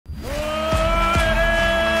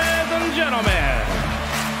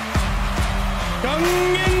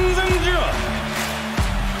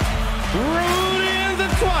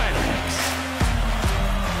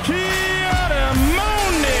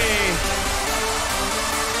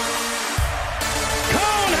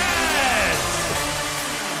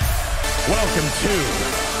Give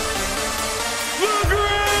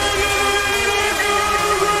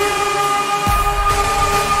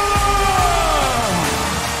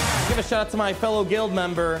a shout out to my fellow guild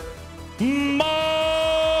member, Moshi,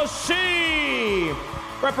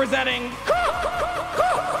 representing.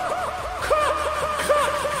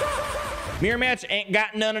 Mirror match ain't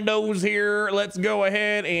got none of those here. Let's go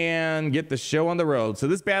ahead and get the show on the road. So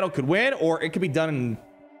this battle could win, or it could be done in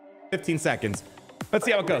 15 seconds. Let's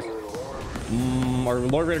see how it goes. Or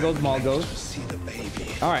Lord Raider goes, Maul goes.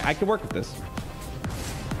 All right, I can work with this.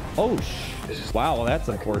 Oh, wow, well, that's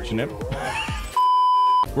unfortunate.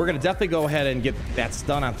 We're gonna definitely go ahead and get that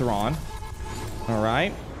stun on Thrawn. All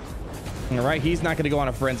right, he's not gonna go on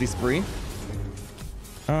a frenzy spree.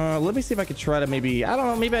 Let me see if I could try to maybe, I don't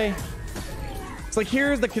know, maybe it's like,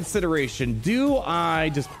 here's the consideration. Do I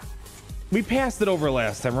just, we passed it over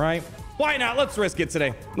last time, right? Why not? Let's risk it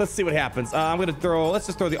today. Let's see what happens. I'm gonna throw, let's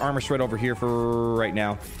just throw the armor shred over here for right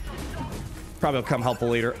now. Probably will come helpful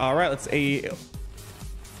later. All right, let's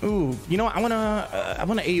ooh, you know what? I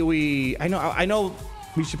wanna AoE. I know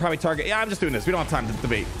we should probably target. Yeah, I'm just doing this. We don't have time to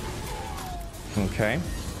debate. Okay.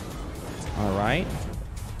 All right.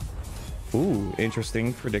 Ooh,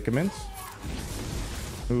 interesting predicament.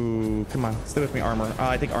 Ooh, come on, stay with me, armor.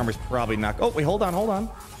 I think armor's probably not. Oh, wait, hold on.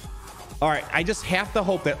 All right, I just have to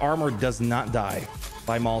hope that armor does not die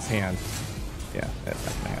by Maul's hand. Yeah, that's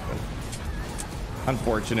not gonna happen.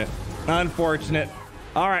 Unfortunate.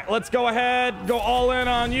 All right, let's go ahead, go all in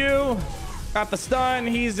on you. Got the stun.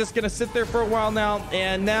 He's just gonna sit there for a while now.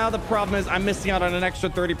 And now the problem is I'm missing out on an extra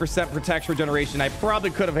 30% protection regeneration I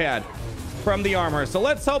probably could have had from the armor. So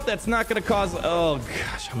let's hope that's not gonna cause, oh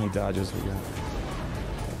gosh, how many dodges we got?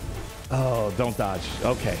 Oh, don't dodge.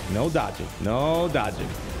 Okay, no dodging.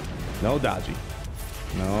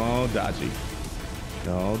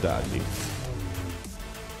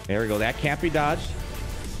 There we go. That can't be dodged.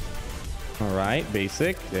 All right,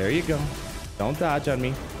 basic. There you go. Don't dodge on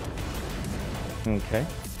me. Okay.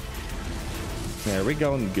 There we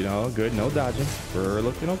go. Good. No dodging. We're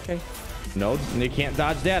looking okay. No, you can't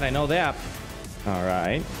dodge that. I know that. All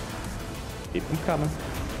right. Keep them coming.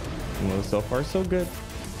 Well, so far, so good.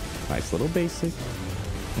 Nice little basic.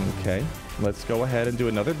 Okay. Let's go ahead and do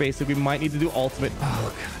another basic. We might need to do ultimate.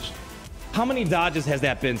 Oh, gosh. How many dodges has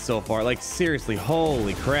that been so far? Like, seriously.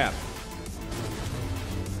 Holy crap.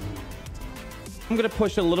 I'm going to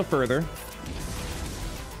push a little further.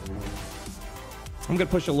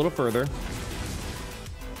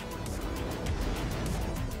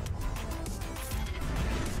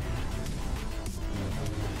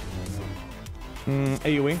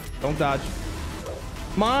 AoE. Don't dodge.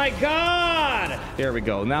 My God. There we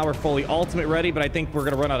go. Now we're fully ultimate ready, but I think we're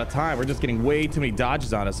going to run out of time. We're just getting way too many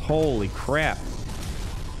dodges on us. Holy crap.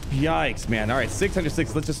 Yikes, man. All right,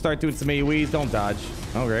 606. Let's just start doing some AoEs. Don't dodge.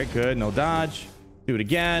 All right, good. No dodge. Do it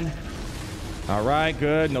again. All right,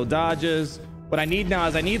 good. No dodges. What I need now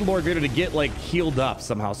is I need Lord Vader to get like healed up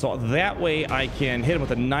somehow. So that way I can hit him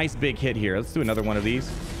with a nice big hit here. Let's do another one of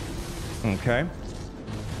these. Okay.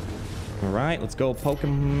 All right, let's go poke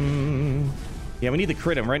him. Yeah, we need to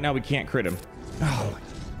crit him. Right now we can't crit him. Oh.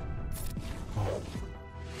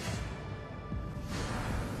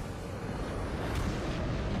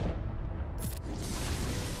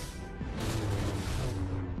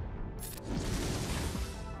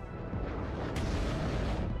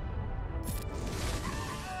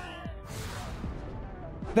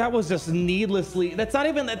 That was just needlessly. That's not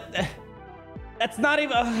even that. That's not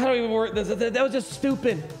even. How do we word this? That was just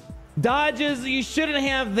stupid. Dodges. You shouldn't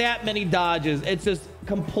have that many dodges. It's just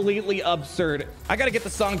completely absurd. I gotta get the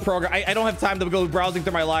song program. I don't have time to go browsing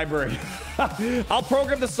through my library. I'll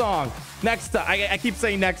program the song next time. I keep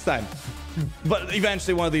saying next time, but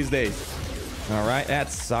eventually one of these days. All right, that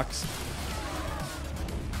sucks.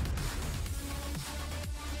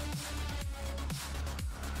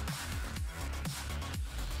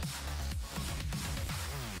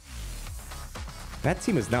 That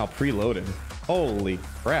team is now preloaded. Holy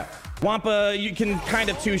crap. Wampa, you can kind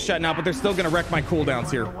of two-shot now, but they're still going to wreck my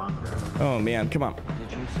cooldowns here. Oh, man. Come on.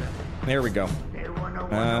 There we go.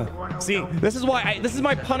 See, this is why this is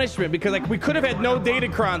my punishment, because like we could have had no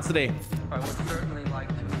Datacrons today.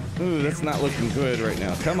 Ooh, that's not looking good right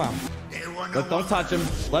now. Come on. Don't touch him.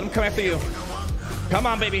 Let him come after you. Come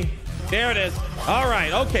on, baby. There it is. All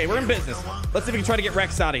right. Okay, we're in business. Let's see if we can try to get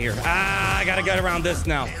Rex out of here. I got to get around this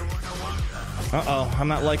now. Uh-oh, I'm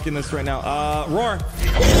not liking this right now. Roar.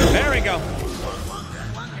 There we go.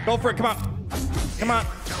 Go for it. Come on. Come on.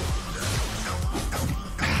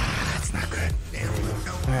 That's not good.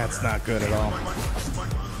 That's not good at all.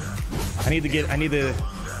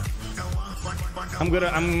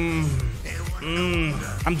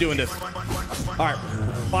 I'm doing this. All right,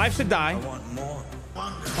 5 should die.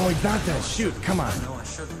 Oh, he's not dead. Shoot, come on.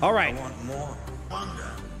 All right.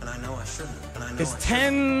 Is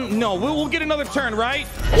 10? No, we'll get another turn, right?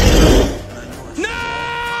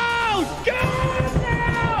 No! Go!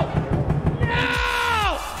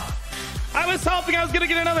 No! I was hoping I was gonna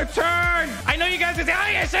get another turn. I know you guys are saying, oh,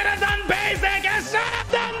 you should have done basic. You should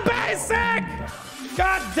have done basic.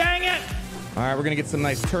 God dang it. All right, we're gonna get some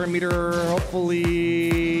nice turn meter,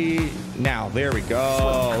 hopefully. Now, there we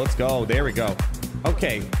go. Let's go. There we go.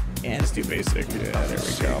 Okay, and let's do basic. Yeah, there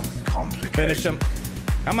we go. Finish him.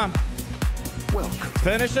 Come on.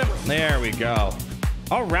 Finish him. There we go.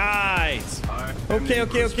 All right.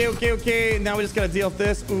 Okay. Now we just gotta deal with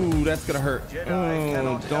this. Ooh, that's gonna hurt.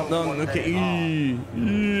 Oh, don't. Okay.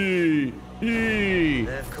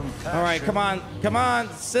 All right, come on,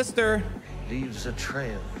 sister. Leaves a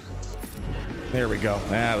trail. There we go.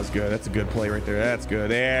 That was good. That's a good play right there. That's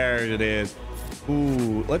good. There it is.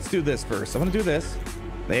 Ooh, let's do this first. I'm gonna do this.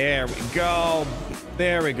 There we go.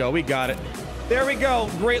 There we go. We got it. There we go.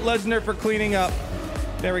 Great legendary for cleaning up.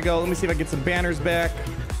 There we go. Let me see if I get some banners back.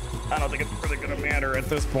 I don't think it's really gonna matter at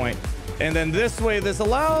this point. And then this way, this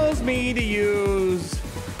allows me to use.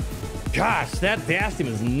 Gosh, that dash team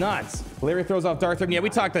is nuts. Larry throws off Darthan. Yeah, we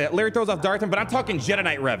talked that. Larry throws off Darthan, but I'm talking Jedi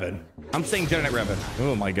Knight Revan. I'm saying Jedi Knight Revan.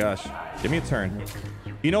 Oh my gosh. Give me a turn.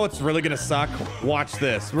 You know what's really gonna suck? Watch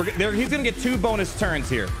this. He's gonna get 2 bonus turns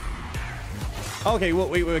here. Okay,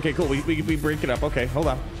 well, okay, cool. We break it up. Okay, hold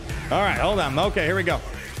on. All right, hold on. Okay, here we go.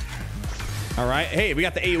 All right. Hey, we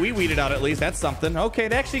got the AoE weeded out at least. That's something. Okay,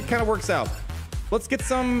 that actually kind of works out. Let's get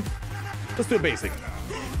some. Let's do a basic.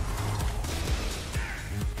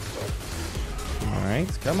 All right,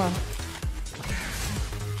 come on.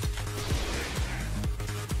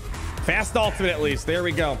 Fast ultimate at least. There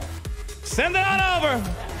we go. Send it on over.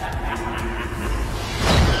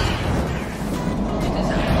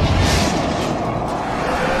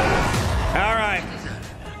 All right.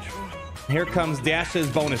 Here comes Dash's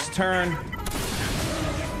bonus turn.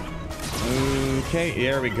 Okay,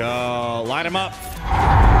 here we go. Light him up.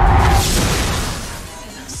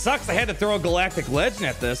 Sucks I had to throw a Galactic Legend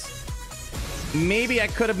at this. Maybe I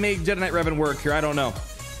could have made Jedi Knight Revan work here. I don't know.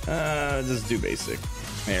 Just do basic.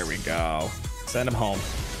 There we go. Send him home.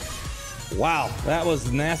 Wow, that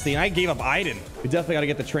was nasty. And I gave up Iden. We definitely got to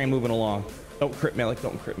get the train moving along. Don't crit Malik.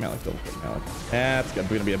 Don't crit Malik. Don't crit Malik. That's going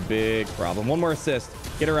to be a big problem. One more assist.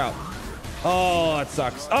 Get her out. Oh, that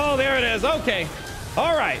sucks. Oh, there it is. Okay.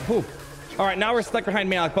 All right. Whew. All right, now we're stuck behind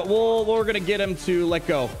Malik, but we're going to get him to let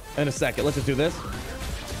go in a second. Let's just do this.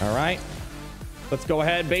 All right. Let's go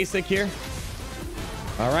ahead. Basic here.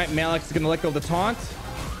 All right, Malik's going to let go of the taunt.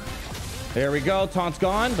 There we go. Taunt's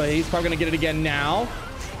gone, but he's probably going to get it again now.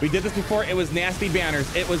 We did this before. It was nasty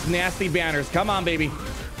banners. It was nasty banners. Come on, baby.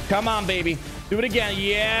 Come on, baby. Do it again.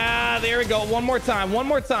 Yeah, there we go. One more time. One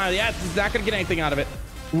more time. Yeah, it's not going to get anything out of it.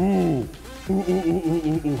 Ooh.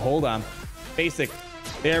 Ooh. Hold on. Basic.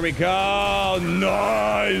 There we go.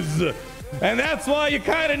 Nice. And that's why you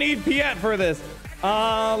kind of need Piet for this.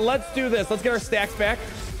 Let's do this. Let's get our stacks back.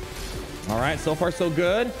 All right. So far, so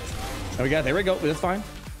good. There we go. That's fine.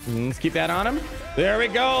 Let's keep that on him. There we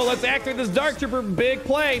go. Let's activate this Dark Trooper. Big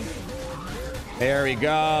play. There we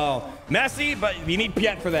go. Messy, but you need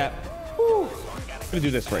Piet for that. Woo. I'm gonna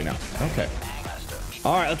do this right now. Okay.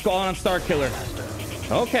 All right, let's go on Star Killer.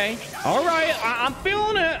 Okay. All right. I'm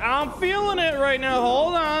feeling it. I'm feeling it right now.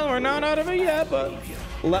 Hold on. We're not out of it yet, but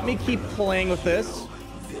let me keep playing with this.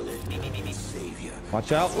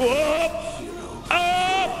 Watch out. Whoop.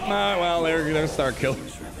 Oh, well, there's Star Killer.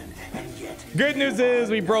 Good news is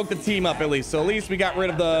we broke the team up at least, so at least we got rid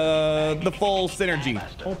of the full synergy.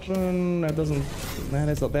 Open.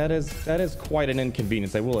 That is quite an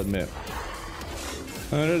inconvenience, I will admit.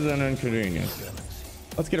 That is an inconvenience.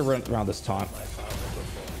 Let's get around this taunt.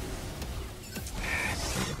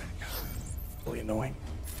 Really annoying.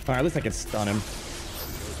 All right, at least I can stun him.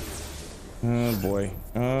 Oh boy.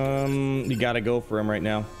 You gotta go for him right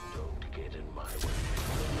now.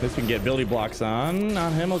 This we can get ability blocks on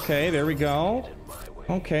him. Okay, there we go.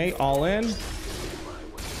 Okay, all in.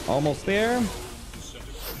 Almost there.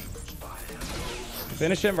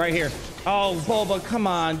 Finish him right here. Oh, Boba, come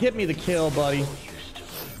on. Get me the kill, buddy.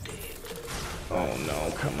 Oh,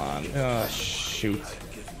 no. Come on. Shoot.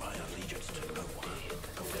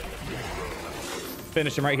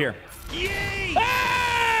 Finish him right here. Yay!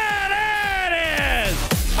 Ah, there it is!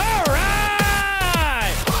 All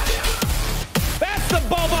right! The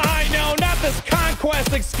Boba I know, not this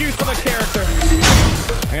conquest excuse of a character.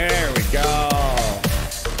 There we go.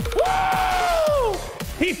 Woo!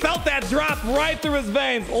 He felt that dropped right through his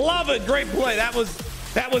veins. Love it. Great play. That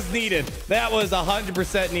was needed. That was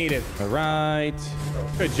 100% needed. All right.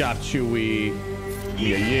 Good job, Chewie.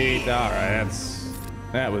 Yeet. All right.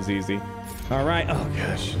 That was easy. All right. Oh,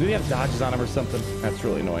 gosh. Do they have dodges on him or something? That's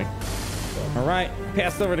really annoying. All right.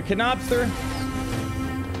 Pass over to Canopster.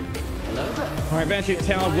 All right. Eventually,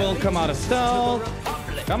 Talon will come out of stealth.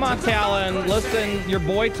 Come on, Talon. Listen, your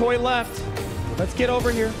boy toy left. Let's get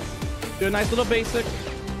over here. Do a nice little basic.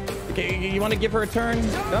 Okay, you want to give her a turn?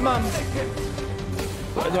 Come on.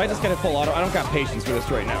 Do I just get a full auto? I don't got patience for this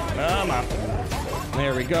right now. Come on.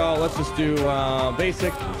 There we go. Let's just do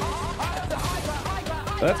basic.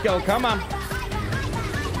 Let's go. Come on.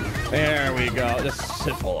 There we go. Just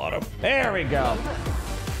hit full auto. There we go.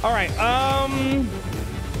 All right.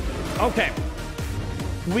 Okay.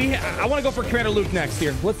 I want to go for Commander Luke next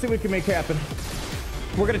here. Let's see what we can make happen.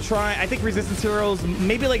 We're going to try, I think resistance heroes,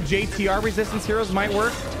 maybe like JTR resistance heroes might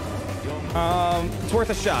work. It's worth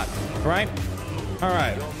a shot, right? All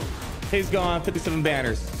right. He's gone, 57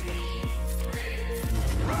 banners.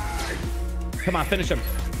 Come on, finish him.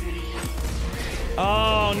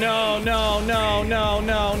 Oh, no.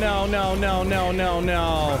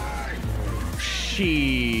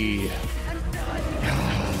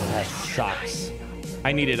 That sucks.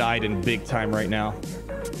 I needed Iden big time right now.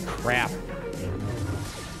 Crap.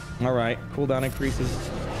 All right, cooldown increases.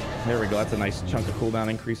 There we go. That's a nice chunk of cooldown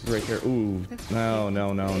increases right there. Ooh, no.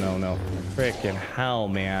 Freaking hell,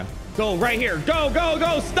 man. Go right here. Go.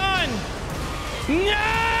 Stun. No!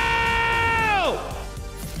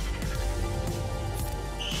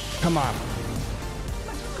 Come on.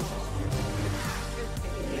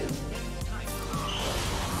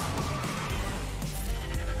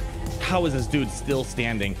 How is this dude still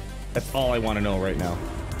standing? That's all I want to know right now.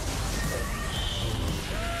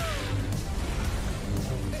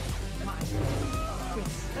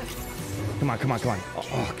 Come on.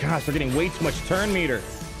 Oh, gosh, they're getting way too much turn meter.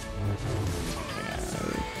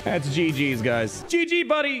 Yeah, that's GG's, guys. GG,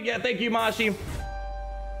 buddy. Yeah, thank you, Mashi.